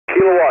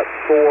Kilowatt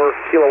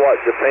 4, Kilowatt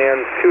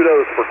Japan.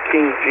 Kudos for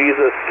King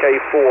Jesus,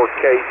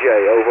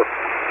 K4KJ, over.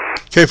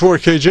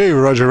 K4KJ,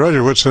 roger,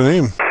 roger. What's the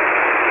name?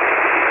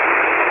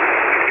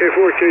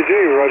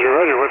 K4KJ, roger,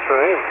 roger. What's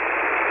the name?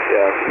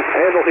 Yeah,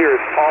 handle here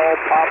is Paul,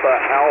 Papa,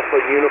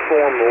 Alpha,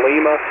 Uniform,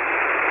 Lima.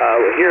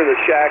 Here in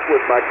the shack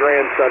with my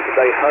grandson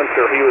today,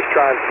 Hunter. He was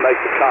trying to make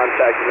the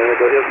contact a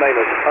minute ago. His name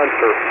is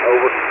Hunter,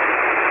 over.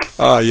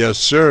 Yes,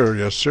 sir.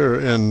 Yes, sir.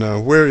 And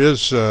where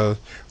is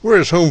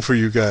home for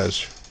you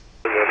guys?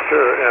 Yes,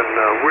 sir.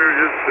 And where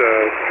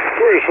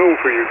is home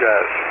for you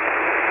guys?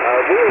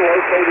 We're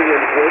located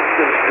in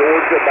Winston,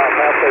 Georgia, about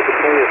halfway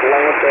between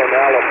Atlanta and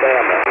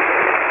Alabama.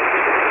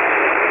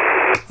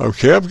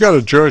 Okay, I've got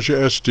a Georgia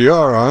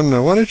SDR on.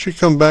 Why don't you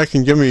come back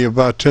and give me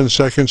about 10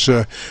 seconds?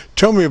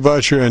 Tell me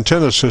about your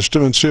antenna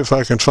system and see if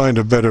I can find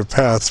a better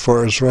path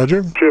for us,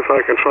 Roger. See if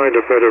I can find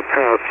a better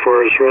path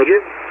for us, Roger.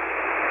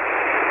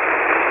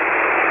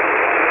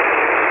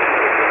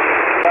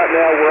 Right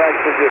now, we're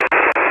actually just...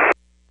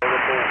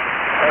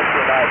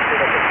 Hunter and I put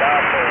up a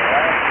dipole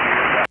last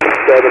year.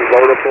 7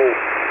 vertical.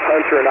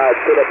 Hunter and I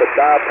put up a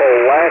dipole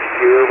last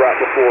year right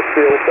before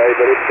field day,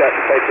 but it's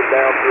gotten taken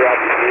down throughout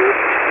the year.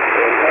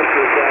 And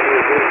Hunter's down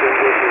here visiting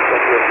with me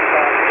from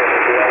Wisconsin,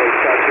 and we always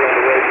try to get on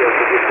the radio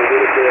for just a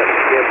little bit.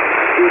 And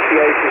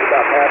UTH is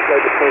about halfway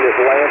between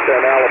Atlanta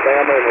and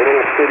Alabama in a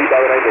little city by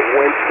the name of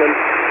Winston,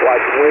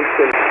 like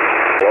Winston,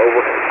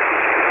 over.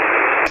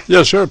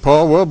 Yes, sir,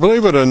 Paul. Well,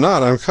 believe it or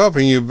not, I'm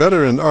copying you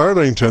better in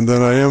Arlington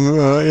than I am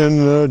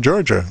in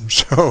Georgia.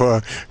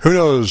 So who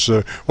knows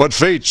what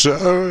fates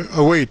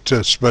await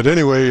us. But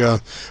anyway,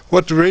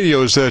 what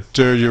radio is that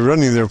you're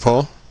running there,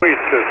 Paul? But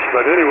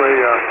anyway,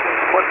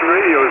 what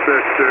radio is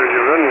that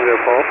you're running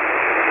there, Paul?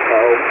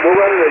 We're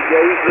running a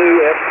Yaesu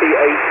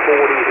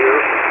FT-840 here.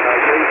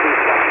 Yaesu.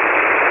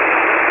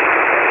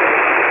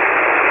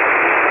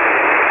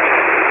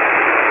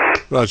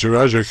 Roger,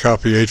 roger,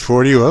 copy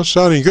 840. Well,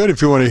 sounding good.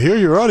 If you want to hear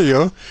your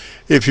audio,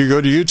 if you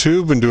go to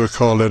YouTube and do a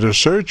call letter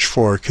search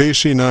for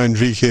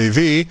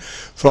KC9VKV,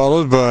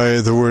 followed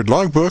by the word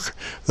logbook,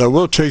 that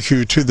will take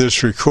you to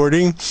this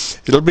recording.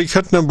 It'll be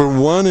cut number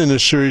 1 in a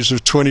series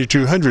of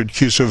 2200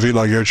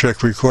 Qso-Vlog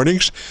aircheck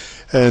recordings,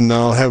 and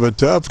I'll have it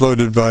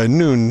uploaded by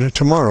noon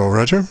tomorrow,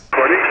 Roger. And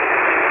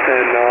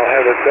I'll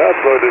have it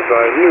uploaded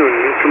by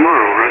noon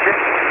tomorrow, Roger.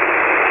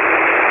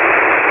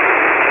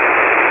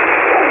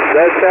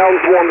 That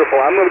sounds wonderful.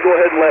 I'm going to go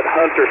ahead and let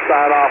Hunter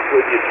sign off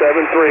with you.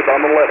 7-3, but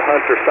I'm going to let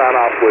Hunter sign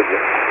off with you.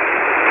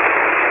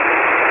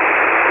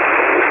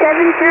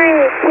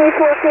 7-3,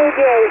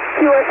 K4KJ,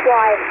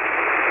 QSY.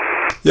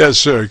 Yes,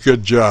 sir.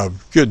 Good job.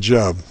 Good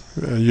job.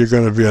 You're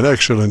going to be an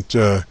excellent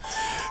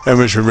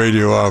amateur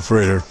radio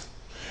operator.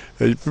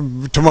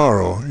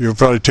 Tomorrow, you'll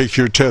probably take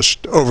your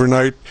test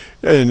overnight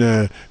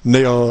and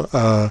nail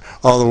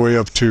all the way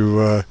up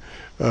to...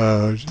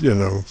 you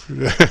know,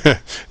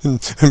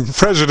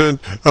 president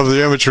of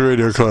the Amateur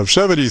Radio Club,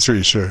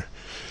 73, sir.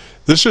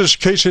 This is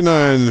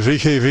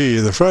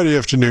KC9VKV, the Friday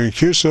afternoon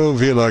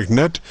Qso-Vlog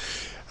net.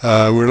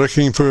 We're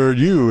looking for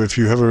you. If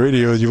you have a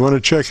radio you want to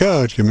check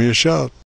out, give me a shout.